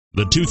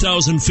The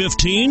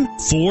 2015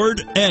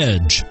 Ford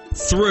Edge.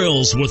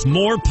 Thrills with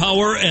more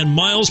power and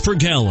miles per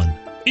gallon.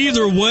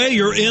 Either way,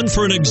 you're in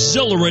for an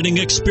exhilarating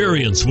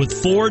experience with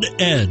Ford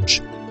Edge.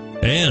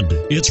 And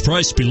it's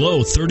priced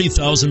below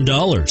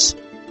 $30,000.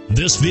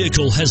 This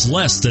vehicle has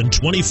less than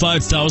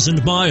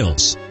 25,000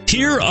 miles.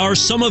 Here are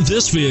some of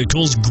this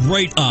vehicle's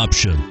great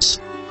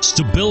options: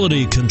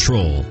 stability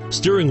control,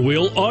 steering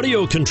wheel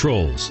audio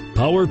controls,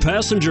 power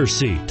passenger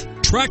seat,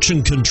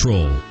 traction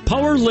control,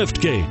 power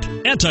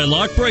liftgate,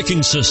 anti-lock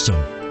braking system,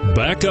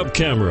 backup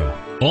camera,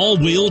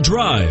 all-wheel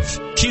drive,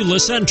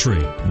 keyless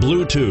entry,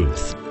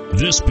 Bluetooth.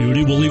 This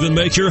beauty will even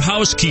make your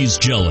house keys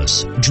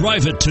jealous.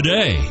 Drive it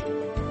today.